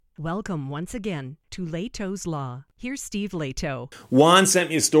Welcome once again to Lehto's Law. Here's Steve Lehto. Juan sent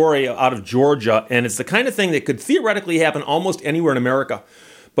me a story out of Georgia, and it's the kind of thing that could theoretically happen almost anywhere in America,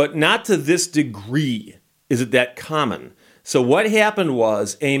 but not to this degree is it that common. So what happened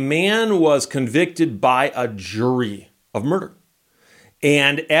was a man was convicted by a jury of murder.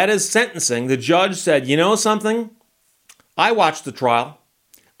 And at his sentencing, the judge said, you know something? I watched the trial.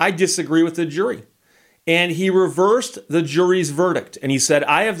 I disagree with the jury. And he reversed the jury's verdict. And he said,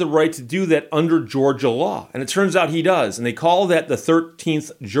 I have the right to do that under Georgia law. And it turns out he does. And they call that the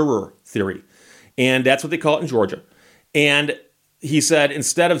 13th juror theory. And that's what they call it in Georgia. And he said,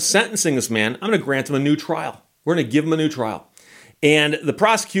 instead of sentencing this man, I'm going to grant him a new trial. We're going to give him a new trial. And the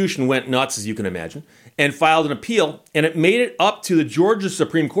prosecution went nuts, as you can imagine, and filed an appeal. And it made it up to the Georgia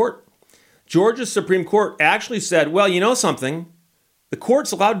Supreme Court. Georgia's Supreme Court actually said, well, you know something? The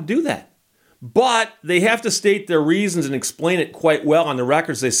court's allowed to do that. But they have to state their reasons and explain it quite well on the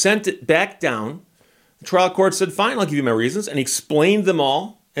records. They sent it back down. The trial court said, fine, I'll give you my reasons, and he explained them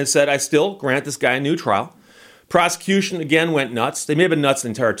all and said, I still grant this guy a new trial. Prosecution, again, went nuts. They may have been nuts the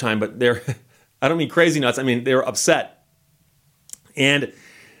entire time, but they're, I don't mean crazy nuts, I mean they were upset. And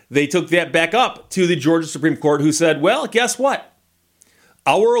they took that back up to the Georgia Supreme Court, who said, well, guess what?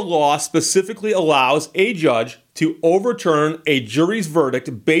 Our law specifically allows a judge to overturn a jury's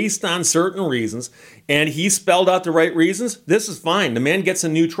verdict based on certain reasons, and he spelled out the right reasons. This is fine. The man gets a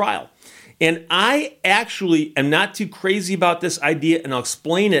new trial. And I actually am not too crazy about this idea, and I'll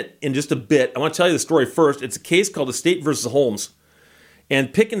explain it in just a bit. I want to tell you the story first. It's a case called the State versus Holmes,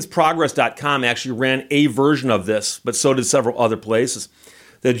 and PickensProgress.com actually ran a version of this, but so did several other places.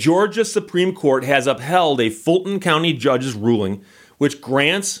 The Georgia Supreme Court has upheld a Fulton County judge's ruling which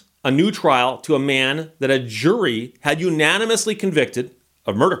grants a new trial to a man that a jury had unanimously convicted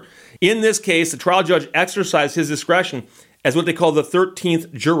of murder. In this case, the trial judge exercised his discretion as what they call the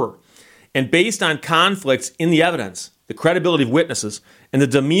 13th juror. And based on conflicts in the evidence, the credibility of witnesses, and the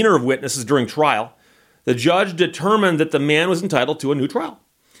demeanor of witnesses during trial, the judge determined that the man was entitled to a new trial.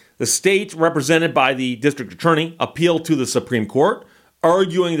 The state, represented by the district attorney, appealed to the Supreme Court,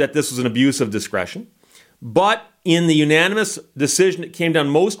 arguing that this was an abuse of discretion. But in the unanimous decision that came down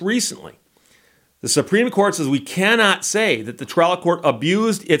most recently, the Supreme Court says we cannot say that the trial court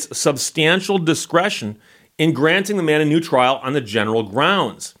abused its substantial discretion in granting the man a new trial on the general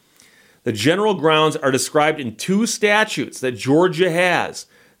grounds. The general grounds are described in two statutes that Georgia has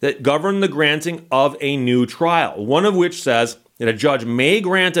that govern the granting of a new trial, one of which says that a judge may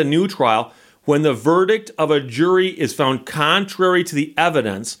grant a new trial when the verdict of a jury is found contrary to the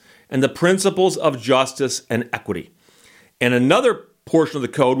evidence and the principles of justice and equity. And another portion of the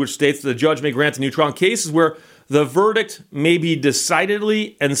code which states that the judge may grant a new trial in cases where the verdict may be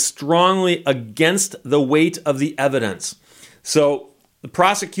decidedly and strongly against the weight of the evidence. So the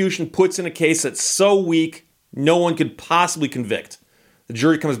prosecution puts in a case that's so weak, no one could possibly convict. The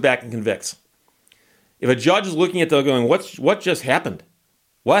jury comes back and convicts. If a judge is looking at them going, what just happened?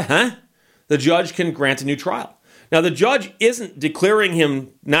 What, huh? The judge can grant a new trial. Now, the judge isn't declaring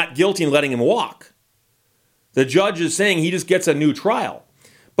him not guilty and letting him walk. The judge is saying he just gets a new trial.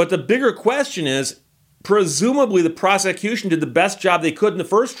 But the bigger question is, presumably the prosecution did the best job they could in the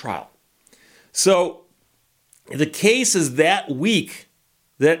first trial. So if the case is that weak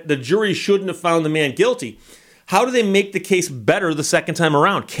that the jury shouldn't have found the man guilty, how do they make the case better the second time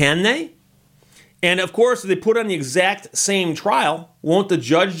around? Can they? And of course, if they put on the exact same trial, won't the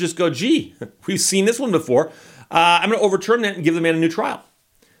judge just go, gee, we've seen this one before. I'm going to overturn that and give the man a new trial.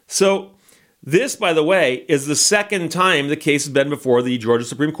 So this, by the way, is the second time the case has been before the Georgia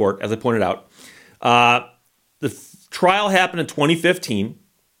Supreme Court, as I pointed out. The trial happened in 2015.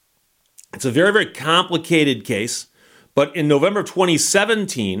 It's a very, very complicated case. But in November of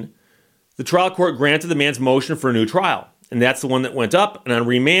 2017, the trial court granted the man's motion for a new trial. And that's the one that went up. And on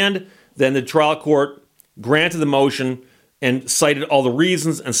remand, then the trial court granted the motion and cited all the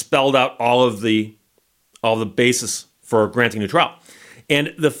reasons and spelled out all the basis for granting a new trial.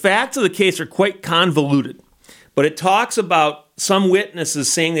 And the facts of the case are quite convoluted, but it talks about some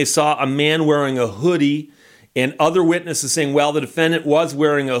witnesses saying they saw a man wearing a hoodie and other witnesses saying, well, the defendant was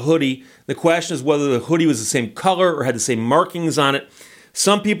wearing a hoodie. The question is whether the hoodie was the same color or had the same markings on it.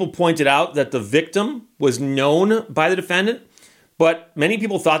 Some people pointed out that the victim was known by the defendant, but many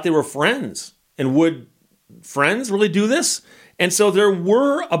people thought they were friends. And would friends really do this? And so there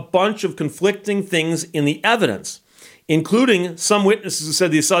were a bunch of conflicting things in the evidence, including some witnesses who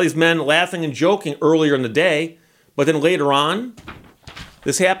said they saw these men laughing and joking earlier in the day, but then later on,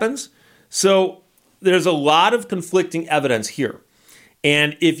 this happens. So there's a lot of conflicting evidence here.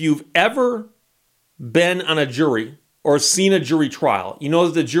 And if you've ever been on a jury or seen a jury trial, you know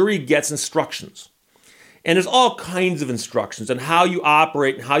that the jury gets instructions. And there's all kinds of instructions on how you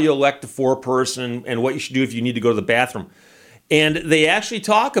operate and how you elect a foreperson and what you should do if you need to go to the bathroom. And they actually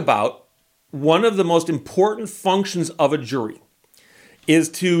talk about one of the most important functions of a jury is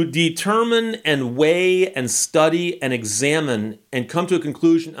to determine and weigh and study and examine and come to a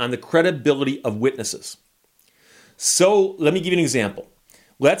conclusion on the credibility of witnesses. So let me give you an example.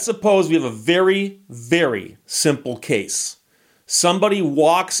 Let's suppose we have a very, very simple case. Somebody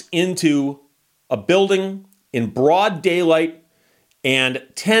walks into a building in broad daylight and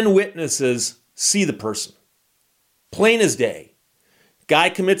 10 witnesses see the person. Plain as day. Guy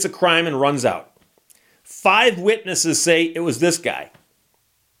commits a crime and runs out. 5 witnesses say it was this guy.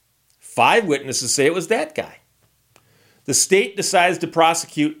 5 witnesses say it was that guy. The state decides to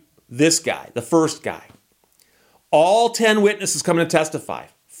prosecute this guy, the first guy. All 10 witnesses come in to testify.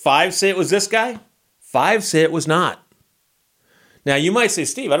 5 say it was this guy. 5 say it was not. Now, you might say,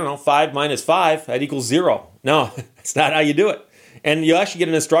 Steve, I don't know, 5 minus 5, that equals 0. No, that's not how you do it. And you actually get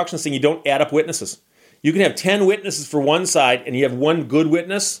an instruction saying you don't add up witnesses. You can have 10 witnesses for one side, and you have one good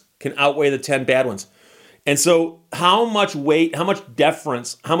witness can outweigh the 10 bad ones. And so how much weight, how much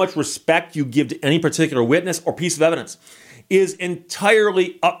deference, how much respect you give to any particular witness or piece of evidence is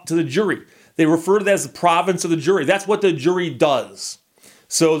entirely up to the jury. They refer to that as the province of the jury. That's what the jury does.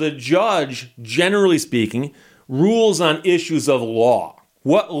 So the judge, generally speaking, rules on issues of law.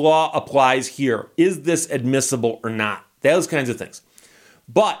 What law applies here? Is this admissible or not? Those kinds of things.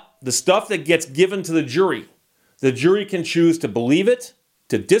 But the stuff that gets given to the jury can choose to believe it,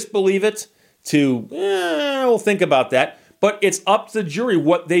 to disbelieve it, to, we'll think about that. But it's up to the jury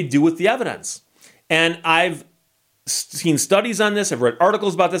what they do with the evidence. And I've seen studies on this. I've read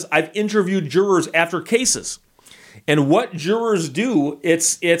articles about this. I've interviewed jurors after cases. And what jurors do,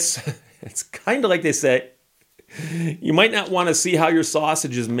 it's kind of like they say, you might not want to see how your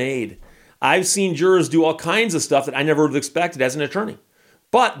sausage is made. I've seen jurors do all kinds of stuff that I never would have expected as an attorney.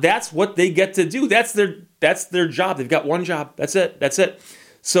 But that's what they get to do. That's their job. They've got one job. That's it.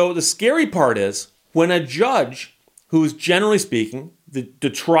 So the scary part is when a judge, who's generally speaking the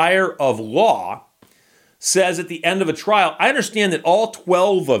trier of law, says at the end of a trial, I understand that all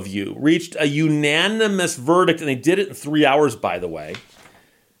 12 of you reached a unanimous verdict, and they did it in 3 hours, by the way.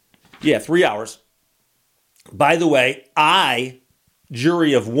 Yeah, 3 hours. By the way, I,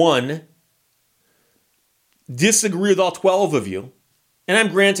 jury of 1, disagree with all 12 of you, and I'm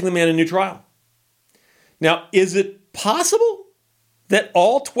granting the man a new trial. Now, is it possible that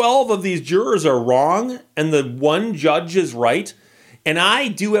all 12 of these jurors are wrong and the one judge is right? And I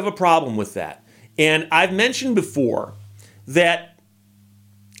do have a problem with that. And I've mentioned before that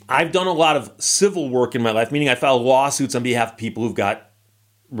I've done a lot of civil work in my life, meaning I file lawsuits on behalf of people who've got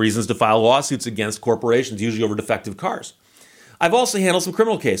reasons to file lawsuits against corporations, usually over defective cars. I've also handled some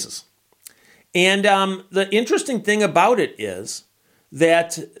criminal cases. And the interesting thing about it is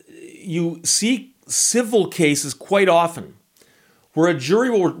that you see civil cases quite often where a jury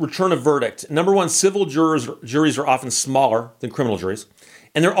will return a verdict. Number one, civil juries are often smaller than criminal juries.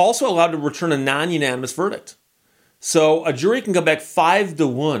 And they're also allowed to return a non-unanimous verdict. So a jury can come back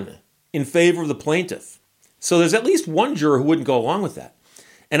 5-1 in favor of the plaintiff. So there's at least one juror who wouldn't go along with that.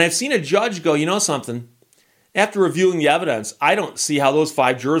 And I've seen a judge go, you know something? After reviewing the evidence, I don't see how those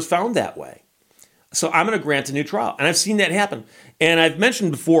 5 jurors found that way. So I'm going to grant a new trial. And I've seen that happen. And I've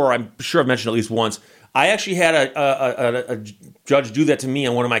mentioned before, I'm sure I've mentioned at least once, I actually had a judge do that to me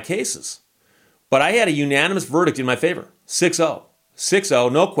on one of my cases. But I had a unanimous verdict in my favor, 6-0.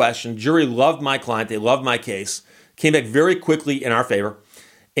 6-0, no question. Jury loved my client. They loved my case. Came back very quickly in our favor.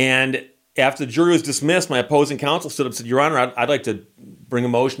 And after the jury was dismissed, my opposing counsel stood up and said, Your Honor, I'd like to bring a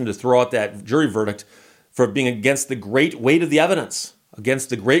motion to throw out that jury verdict for being against the great weight of the evidence. Against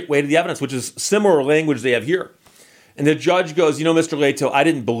the great weight of the evidence, which is similar language they have here. And the judge goes, you know, Mr. Leto, I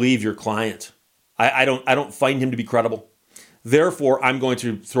didn't believe your client. I don't find him to be credible. Therefore, I'm going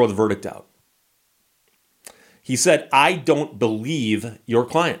to throw the verdict out. He said, I don't believe your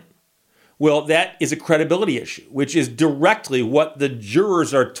client. Well, that is a credibility issue, which is directly what the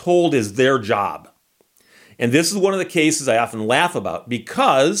jurors are told is their job. And this is one of the cases I often laugh about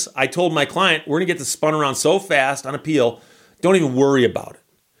because I told my client, we're going to get this spun around so fast on appeal, don't even worry about it.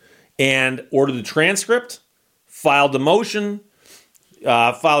 And ordered the transcript, filed a motion,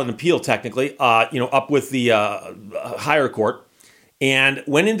 filed an appeal technically, up with the higher court, and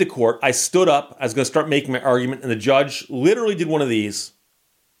went into court. I stood up. I was going to start making my argument, and the judge literally did one of these,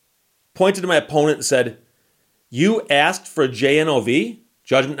 pointed to my opponent and said, you asked for a JNOV,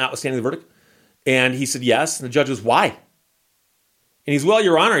 judgment notwithstanding the verdict? And he said, yes. And the judge goes, why? And he's, well,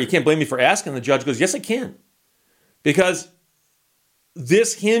 Your Honor, you can't blame me for asking. And the judge goes, yes, I can. Because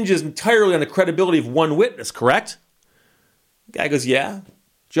this hinges entirely on the credibility of one witness, correct? The guy goes, yeah.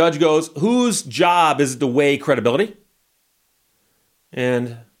 Judge goes, whose job is it to weigh credibility?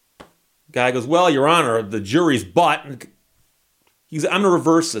 And guy goes, well, Your Honor, the jury's but. He goes, I'm going to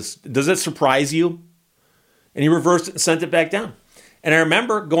reverse this. Does it surprise you? And he reversed it and sent it back down. And I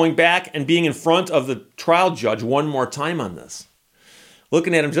remember going back and being in front of the trial judge one more time on this,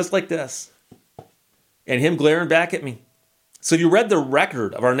 looking at him just like this, and him glaring back at me. So if you read the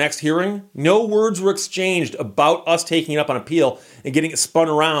record of our next hearing, no words were exchanged about us taking it up on appeal and getting it spun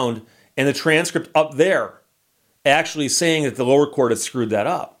around, and the transcript up there actually saying that the lower court had screwed that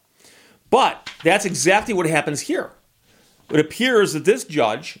up. But that's exactly what happens here. It appears that this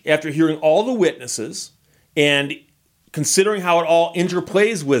judge, after hearing all the witnesses and considering how it all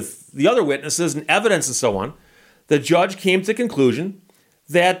interplays with the other witnesses and evidence and so on, the judge came to the conclusion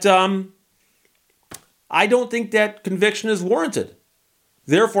that I don't think that conviction is warranted.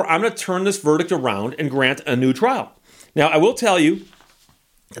 Therefore, I'm going to turn this verdict around and grant a new trial. Now, I will tell you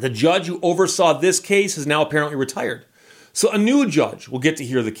that the judge who oversaw this case is now apparently retired. So a new judge will get to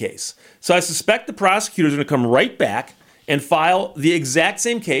hear the case. So I suspect the prosecutors are going to come right back and file the exact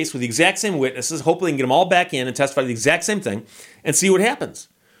same case with the exact same witnesses. Hopefully they can get them all back in and testify to the exact same thing and see what happens.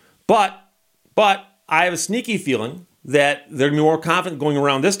 But I have a sneaky feeling that they're going to be more confident going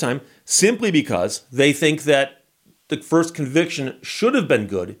around this time simply because they think that the first conviction should have been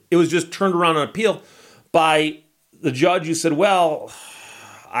good. It was just turned around on appeal by the judge who said, well,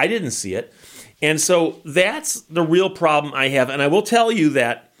 I didn't see it. And so that's the real problem I have. And I will tell you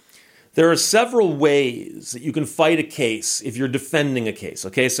that there are several ways that you can fight a case if you're defending a case.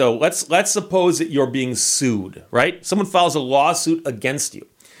 Okay, so let's suppose that you're being sued, right? Someone files a lawsuit against you.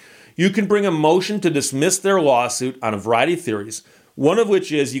 You can bring a motion to dismiss their lawsuit on a variety of theories, one of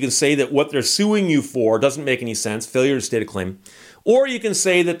which is you can say that what they're suing you for doesn't make any sense, failure to state a claim. Or you can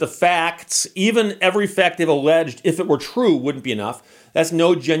say that the facts, even every fact they've alleged, if it were true, wouldn't be enough. That's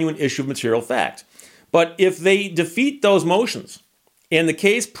no genuine issue of material fact. But if they defeat those motions and the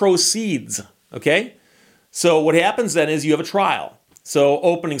case proceeds, okay? So what happens then is you have a trial. So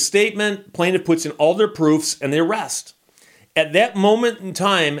opening statement, plaintiff puts in all their proofs and they rest. At that moment in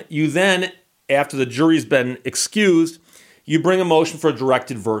time, you then, after the jury's been excused, you bring a motion for a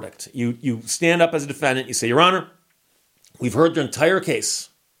directed verdict. You stand up as a defendant, you say, Your Honor, we've heard their entire case.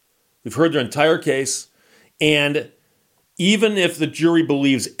 And even if the jury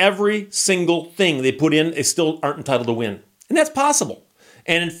believes every single thing they put in, they still aren't entitled to win. And that's possible.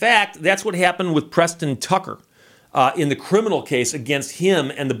 And in fact, that's what happened with Preston Tucker in the criminal case against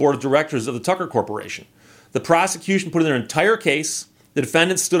him and the board of directors of the Tucker Corporation. The prosecution put in their entire case. The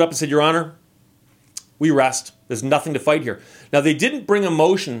defendant stood up and said, Your Honor, we rest. There's nothing to fight here. Now, they didn't bring a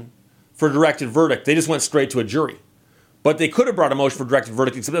motion for a directed verdict. They just went straight to a jury. But they could have brought a motion for a directed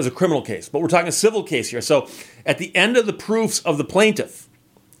verdict, except it was a criminal case. But we're talking a civil case here. So at the end of the proofs of the plaintiff,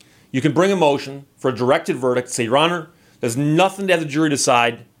 you can bring a motion for a directed verdict, say, Your Honor, there's nothing to have the jury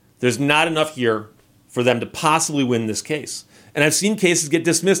decide. There's not enough here for them to possibly win this case. And I've seen cases get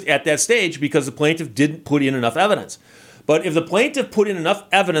dismissed at that stage because the plaintiff didn't put in enough evidence. But if the plaintiff put in enough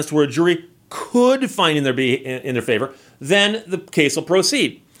evidence where a jury could find in their favor, then the case will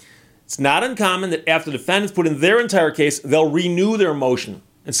proceed. It's not uncommon that after the defendants put in their entire case, they'll renew their motion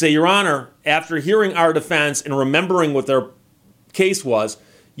and say, Your Honor, after hearing our defense and remembering what their case was,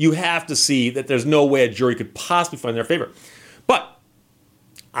 you have to see that there's no way a jury could possibly find in their favor. But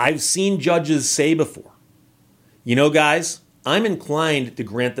I've seen judges say before, you know, guys, I'm inclined to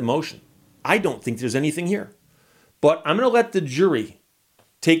grant the motion. I don't think there's anything here. But I'm going to let the jury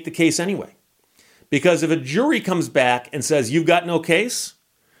take the case anyway. Because if a jury comes back and says, you've got no case,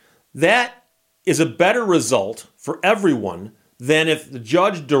 that is a better result for everyone than if the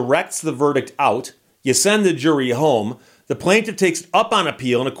judge directs the verdict out, you send the jury home, the plaintiff takes it up on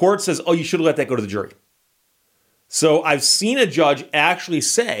appeal, and the court says, oh, you should have let that go to the jury. So I've seen a judge actually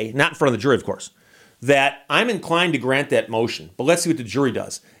say, not in front of the jury, of course, that I'm inclined to grant that motion, but let's see what the jury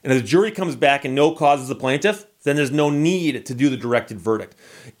does. And if the jury comes back and no causes the plaintiff, then there's no need to do the directed verdict.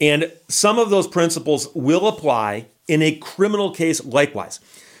 And some of those principles will apply in a criminal case likewise.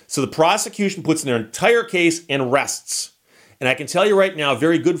 So the prosecution puts in their entire case and rests. And I can tell you right now, a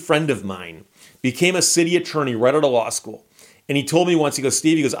very good friend of mine became a city attorney right out of law school. And he told me once, he goes,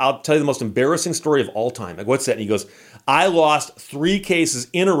 Steve, I'll tell you the most embarrassing story of all time. Like, what's that? And he goes, I lost 3 cases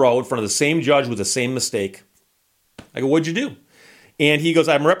in a row in front of the same judge with the same mistake. I go, what'd you do? And he goes,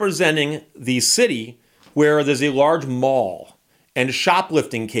 I'm representing the city where there's a large mall and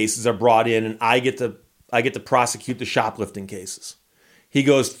shoplifting cases are brought in, and I get to prosecute the shoplifting cases. He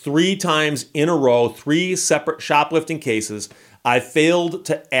goes 3 times in a row, 3 separate shoplifting cases. I failed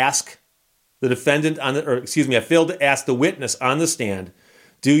to ask the defendant I failed to ask the witness on the stand,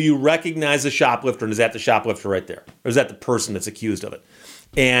 do you recognize the shoplifter? And is that the shoplifter right there? Or is that the person that's accused of it?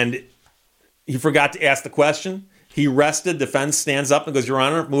 And he forgot to ask the question. He rested. Defense stands up and goes, Your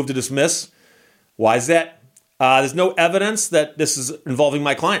Honor, move to dismiss. Why is that? There's no evidence that this is involving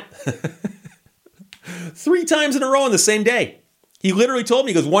my client. 3 times in a row on the same day. He literally told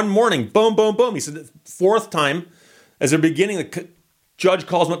me, he goes, one morning, boom, boom, boom. He said, the 4th time, as they're beginning, the judge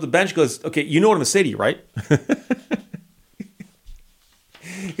calls him up to the bench, goes, okay, you know what I'm going to say to you, right?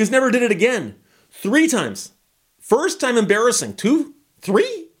 He goes, never did it again. 3 times. First time embarrassing. 2,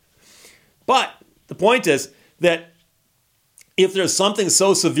 3. But the point is that if there's something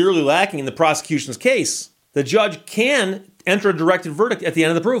so severely lacking in the prosecution's case, the judge can enter a directed verdict at the end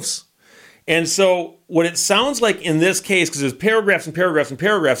of the proofs. And so what it sounds like in this case, because there's paragraphs and paragraphs and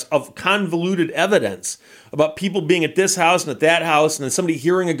paragraphs of convoluted evidence about people being at this house and at that house, and then somebody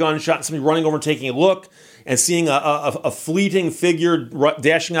hearing a gunshot and somebody running over and taking a look and seeing a fleeting figure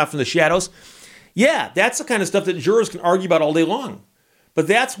dashing off in the shadows. Yeah, that's the kind of stuff that jurors can argue about all day long. But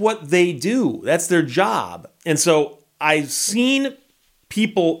that's what they do. That's their job. And so I've seen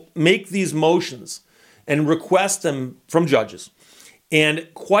people make these motions and request them from judges. And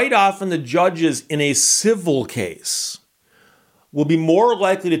quite often the judges in a civil case will be more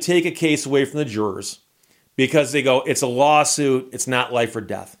likely to take a case away from the jurors because they go, it's a lawsuit, it's not life or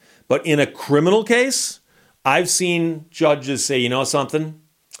death. But in a criminal case, I've seen judges say, you know something?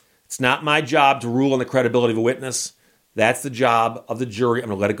 It's not my job to rule on the credibility of a witness. That's the job of the jury. I'm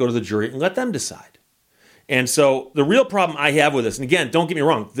going to let it go to the jury and let them decide. And so the real problem I have with this, and again, don't get me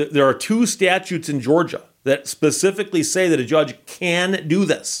wrong, there are 2 statutes in Georgia that specifically say that a judge can do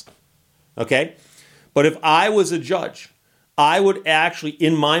this, okay? But if I was a judge, I would actually,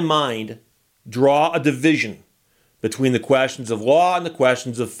 in my mind, draw a division between the questions of law and the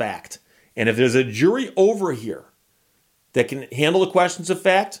questions of fact. And if there's a jury over here that can handle the questions of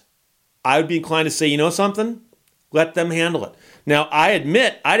fact, I would be inclined to say, you know something? Let them handle it. Now, I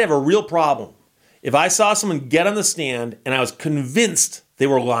admit I'd have a real problem if I saw someone get on the stand and I was convinced they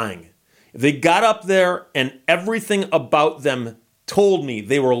were lying. If they got up there and everything about them told me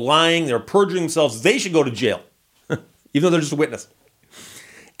they were lying, they were perjuring themselves, they should go to jail, even though they're just a witness.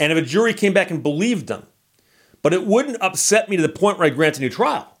 And if a jury came back and believed them, but it wouldn't upset me to the point where I grant a new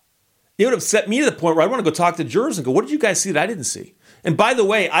trial. It would upset me to the point where I want to go talk to jurors and go, what did you guys see that I didn't see? And by the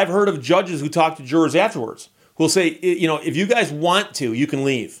way, I've heard of judges who talk to jurors afterwards who will say, you know, if you guys want to, you can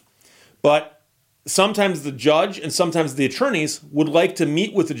leave. But sometimes the judge and sometimes the attorneys would like to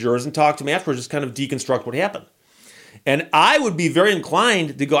meet with the jurors and talk to them afterwards, just kind of deconstruct what happened. And I would be very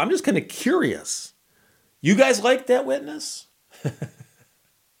inclined to go, I'm just kind of curious. You guys liked that witness?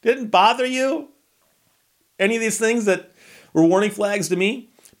 Didn't bother you? Any of these things that were warning flags to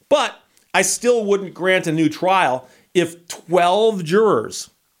me? But I still wouldn't grant a new trial if 12 jurors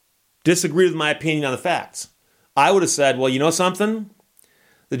disagreed with my opinion on the facts. I would have said, well, you know something?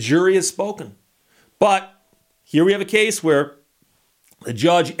 The jury has spoken. But here we have a case where the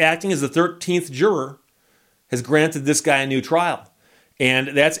judge, acting as the 13th juror, has granted this guy a new trial. And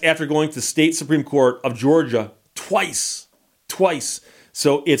that's after going to the state Supreme Court of Georgia twice.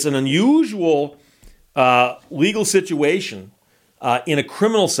 So it's an unusual legal situation in a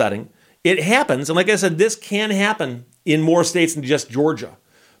criminal setting. It happens, and like I said, this can happen in more states than just Georgia.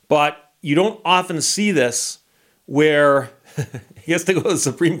 But you don't often see this where he has to go to the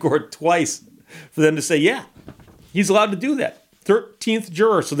Supreme Court twice for them to say, yeah, he's allowed to do that. 13th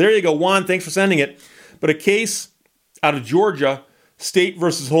juror. So there you go, Juan, thanks for sending it. But a case out of Georgia, State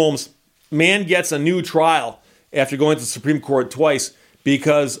versus Holmes, man gets a new trial after going to the Supreme Court twice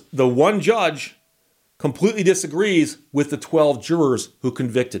because the one judge completely disagrees with the 12 jurors who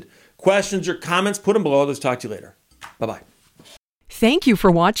convicted. Questions or comments, put them below. Let's talk to you later. Bye-bye. Thank you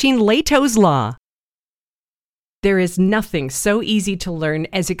for watching Lehto's Law. There is nothing so easy to learn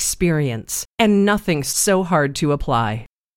as experience, and nothing so hard to apply.